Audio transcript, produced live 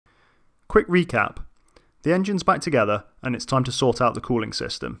Quick recap. The engine's back together and it's time to sort out the cooling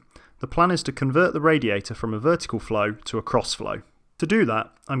system. The plan is to convert the radiator from a vertical flow to a crossflow. To do that,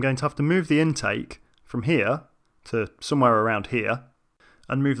 I'm going to have to move the intake from here to somewhere around here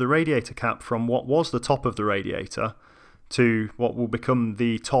and move the radiator cap from what was the top of the radiator to what will become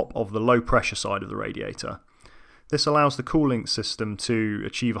the top of the low pressure side of the radiator. This allows the cooling system to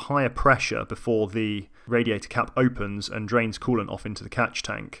achieve a higher pressure before the radiator cap opens and drains coolant off into the catch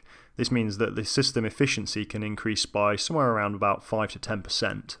tank. This means that the system efficiency can increase by somewhere around about 5 to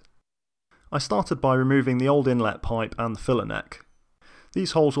 10%. I started by removing the old inlet pipe and the filler neck.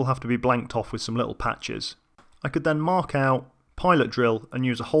 These holes will have to be blanked off with some little patches. I could then mark out, pilot drill and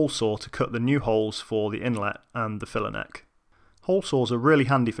use a hole saw to cut the new holes for the inlet and the filler neck. Hole saws are really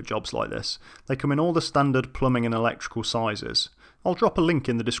handy for jobs like this. They come in all the standard plumbing and electrical sizes. I'll drop a link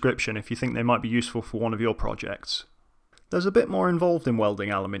in the description if you think they might be useful for one of your projects. There's a bit more involved in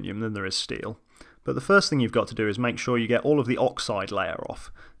welding aluminium than there is steel, but the first thing you've got to do is make sure you get all of the oxide layer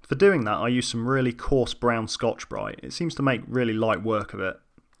off. For doing that I use some really coarse brown Scotch-Brite. It seems to make really light work of it.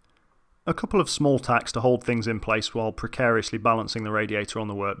 A couple of small tacks to hold things in place while precariously balancing the radiator on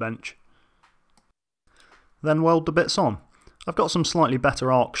the workbench. Then weld the bits on. I've got some slightly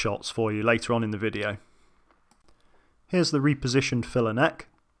better arc shots for you later on in the video. Here's the repositioned filler neck,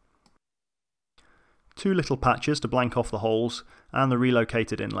 two little patches to blank off the holes, and the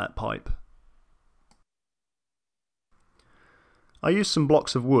relocated inlet pipe. I used some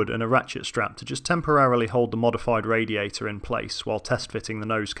blocks of wood and a ratchet strap to just temporarily hold the modified radiator in place while test fitting the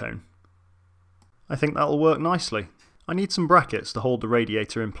nose cone. I think that'll work nicely. I need some brackets to hold the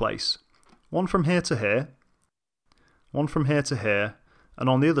radiator in place. One from here to here, one from here to here, and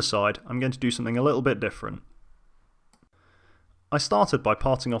on the other side I'm going to do something a little bit different. I started by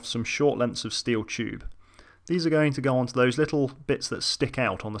parting off some short lengths of steel tube. These are going to go onto those little bits that stick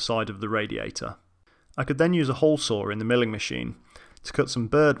out on the side of the radiator. I could then use a hole saw in the milling machine to cut some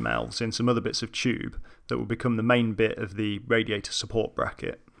bird mouths in some other bits of tube that will become the main bit of the radiator support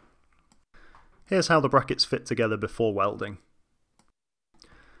bracket. Here's how the brackets fit together before welding.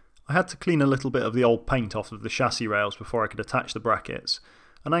 I had to clean a little bit of the old paint off of the chassis rails before I could attach the brackets.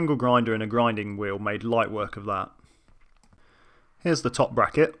 An angle grinder and a grinding wheel made light work of that. Here's the top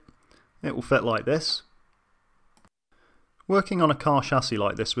bracket. It will fit like this. Working on a car chassis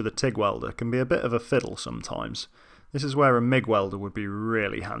like this with a TIG welder can be a bit of a fiddle sometimes. This is where a MIG welder would be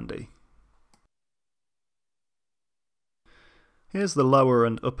really handy. Here's the lower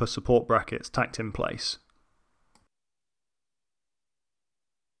and upper support brackets tacked in place.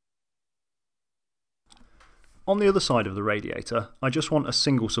 On the other side of the radiator, I just want a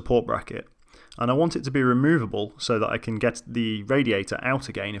single support bracket, and I want it to be removable so that I can get the radiator out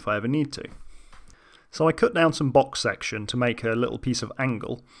again if I ever need to. So I cut down some box section to make a little piece of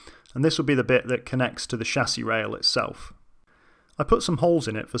angle, and this will be the bit that connects to the chassis rail itself. I put some holes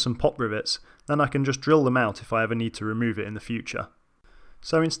in it for some pop rivets, then I can just drill them out if I ever need to remove it in the future.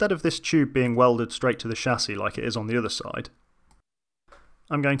 So instead of this tube being welded straight to the chassis like it is on the other side,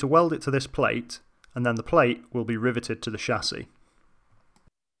 I'm going to weld it to this plate, and then the plate will be riveted to the chassis.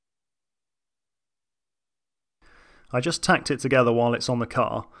 I just tacked it together while it's on the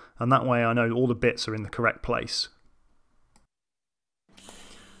car, and that way I know all the bits are in the correct place.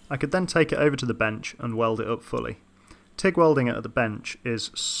 I could then take it over to the bench and weld it up fully. TIG welding it at the bench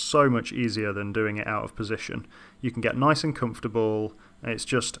is so much easier than doing it out of position. You can get nice and comfortable, and it's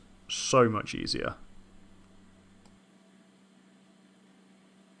just so much easier.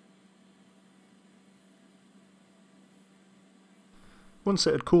 Once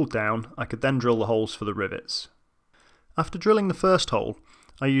it had cooled down, I could then drill the holes for the rivets. After drilling the first hole,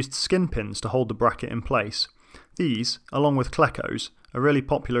 I used skin pins to hold the bracket in place. These, along with Clecos, are really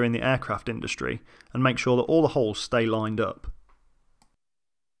popular in the aircraft industry and make sure that all the holes stay lined up.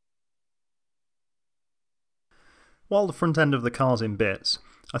 While the front end of the car's in bits,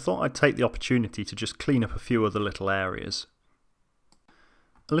 I thought I'd take the opportunity to just clean up a few other little areas.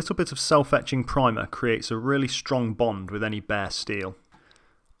 A little bit of self-etching primer creates a really strong bond with any bare steel.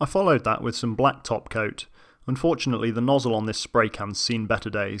 I followed that with some black top coat. Unfortunately, the nozzle on this spray can's seen better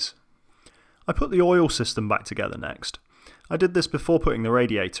days. I put the oil system back together next. I did this before putting the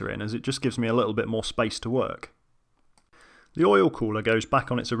radiator in, as it just gives me a little bit more space to work. The oil cooler goes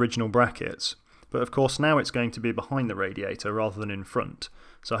back on its original brackets, but of course now it's going to be behind the radiator rather than in front,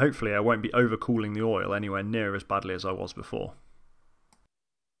 so hopefully I won't be overcooling the oil anywhere near as badly as I was before.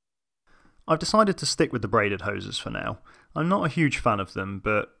 I've decided to stick with the braided hoses for now. I'm not a huge fan of them,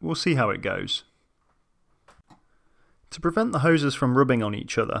 but we'll see how it goes. To prevent the hoses from rubbing on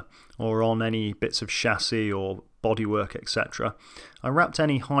each other, or on any bits of chassis or bodywork, etc., I wrapped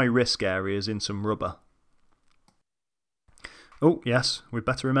any high-risk areas in some rubber. Oh yes, we'd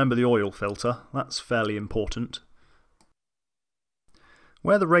better remember the oil filter, that's fairly important.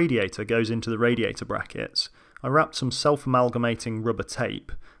 Where the radiator goes into the radiator brackets, I wrapped some self-amalgamating rubber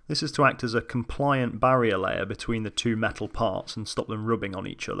tape. This is to act as a compliant barrier layer between the two metal parts and stop them rubbing on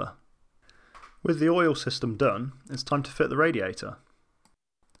each other. With the oil system done, it's time to fit the radiator.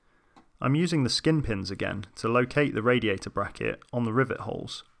 I'm using the skin pins again to locate the radiator bracket on the rivet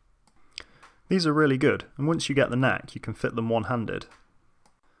holes. These are really good, and once you get the knack, you can fit them one-handed.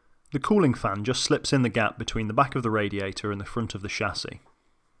 The cooling fan just slips in the gap between the back of the radiator and the front of the chassis.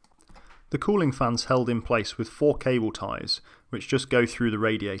 The cooling fan's held in place with 4 cable ties, which just go through the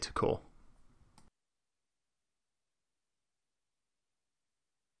radiator core.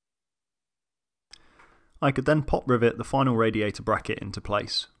 I could then pop rivet the final radiator bracket into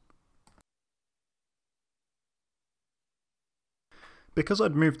place. Because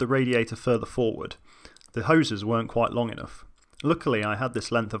I'd moved the radiator further forward, the hoses weren't quite long enough. Luckily I had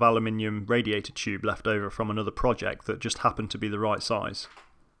this length of aluminium radiator tube left over from another project that just happened to be the right size.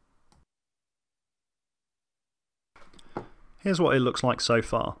 Here's what it looks like so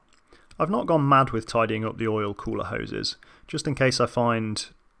far. I've not gone mad with tidying up the oil cooler hoses, just in case I find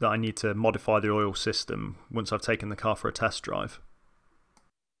that I need to modify the oil system once I've taken the car for a test drive.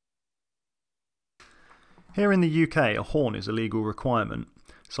 Here in the UK, a horn is a legal requirement,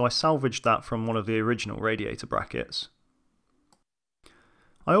 so I salvaged that from one of the original radiator brackets.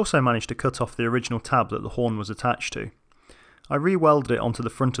 I also managed to cut off the original tab that the horn was attached to. I re-welded it onto the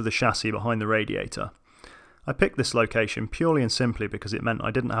front of the chassis behind the radiator. I picked this location purely and simply because it meant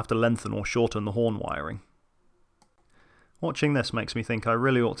I didn't have to lengthen or shorten the horn wiring. Watching this makes me think I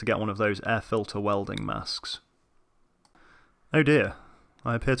really ought to get one of those air filter welding masks. Oh dear,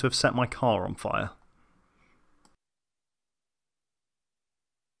 I appear to have set my car on fire.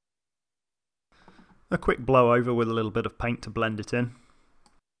 A quick blow over with a little bit of paint to blend it in.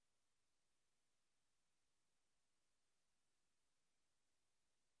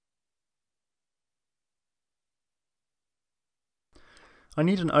 I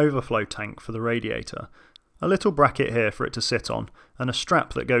need an overflow tank for the radiator, a little bracket here for it to sit on, and a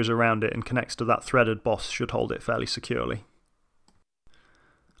strap that goes around it and connects to that threaded boss should hold it fairly securely.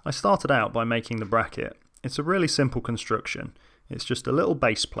 I started out by making the bracket. It's a really simple construction. It's just a little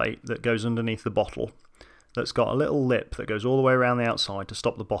base plate that goes underneath the bottle that's got a little lip that goes all the way around the outside to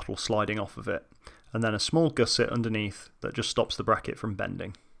stop the bottle sliding off of it, and then a small gusset underneath that just stops the bracket from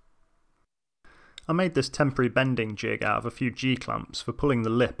bending. I made this temporary bending jig out of a few G-clamps for pulling the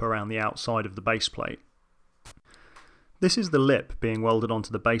lip around the outside of the base plate. This is the lip being welded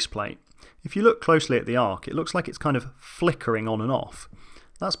onto the base plate. If you look closely at the arc, it looks like it's kind of flickering on and off.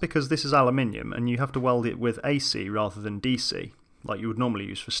 That's because this is aluminium and you have to weld it with AC rather than DC, like you would normally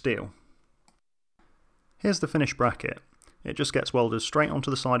use for steel. Here's the finished bracket. It just gets welded straight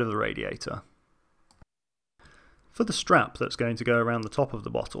onto the side of the radiator. For the strap that's going to go around the top of the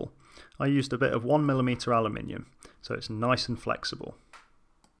bottle, I used a bit of 1mm aluminium, so it's nice and flexible.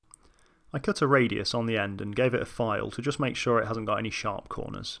 I cut a radius on the end and gave it a file to just make sure it hasn't got any sharp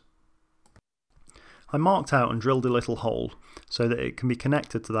corners. I marked out and drilled a little hole so that it can be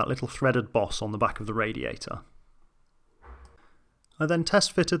connected to that little threaded boss on the back of the radiator. I then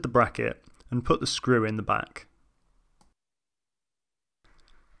test fitted the bracket and put the screw in the back.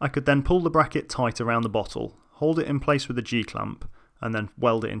 I could then pull the bracket tight around the bottle, hold it in place with a G-clamp, and then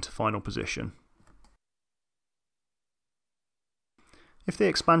weld it into final position. If the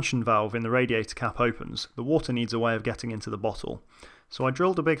expansion valve in the radiator cap opens, the water needs a way of getting into the bottle, so I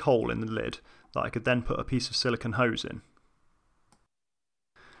drilled a big hole in the lid that I could then put a piece of silicone hose in.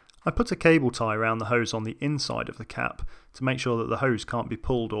 I put a cable tie around the hose on the inside of the cap to make sure that the hose can't be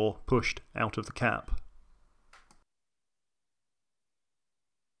pulled or pushed out of the cap.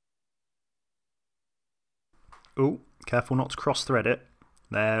 Oh, careful not to cross-thread it.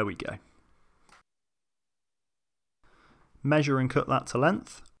 There we go. Measure and cut that to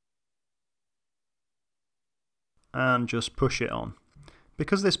length. And just push it on.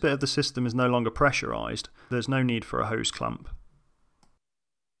 Because this bit of the system is no longer pressurised, there's no need for a hose clamp.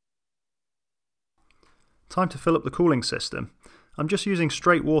 Time to fill up the cooling system. I'm just using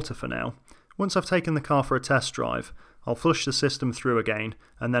straight water for now. Once I've taken the car for a test drive, I'll flush the system through again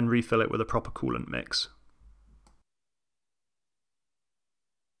and then refill it with a proper coolant mix.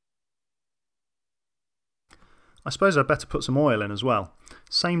 I suppose I'd better put some oil in as well.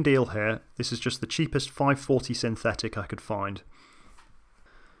 Same deal here, this is just the cheapest 540 synthetic I could find.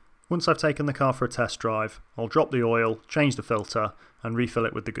 Once I've taken the car for a test drive, I'll drop the oil, change the filter and refill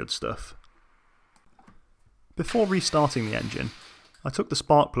it with the good stuff. Before restarting the engine, I took the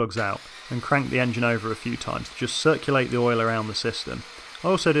spark plugs out and cranked the engine over a few times to just circulate the oil around the system. I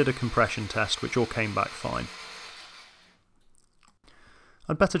also did a compression test, which all came back fine.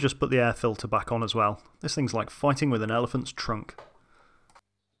 I'd better just put the air filter back on as well. This thing's like fighting with an elephant's trunk.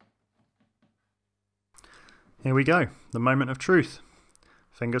 Here we go, the moment of truth.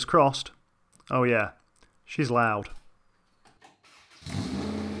 Fingers crossed. Oh yeah, she's loud.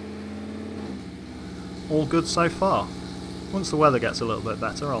 All good so far. Once the weather gets a little bit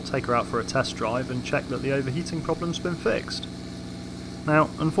better, I'll take her out for a test drive and check that the overheating problem's been fixed. Now,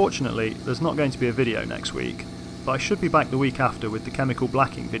 unfortunately, there's not going to be a video next week, but I should be back the week after with the chemical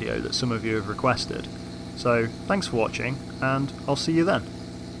blacking video that some of you have requested. So, thanks for watching, and I'll see you then.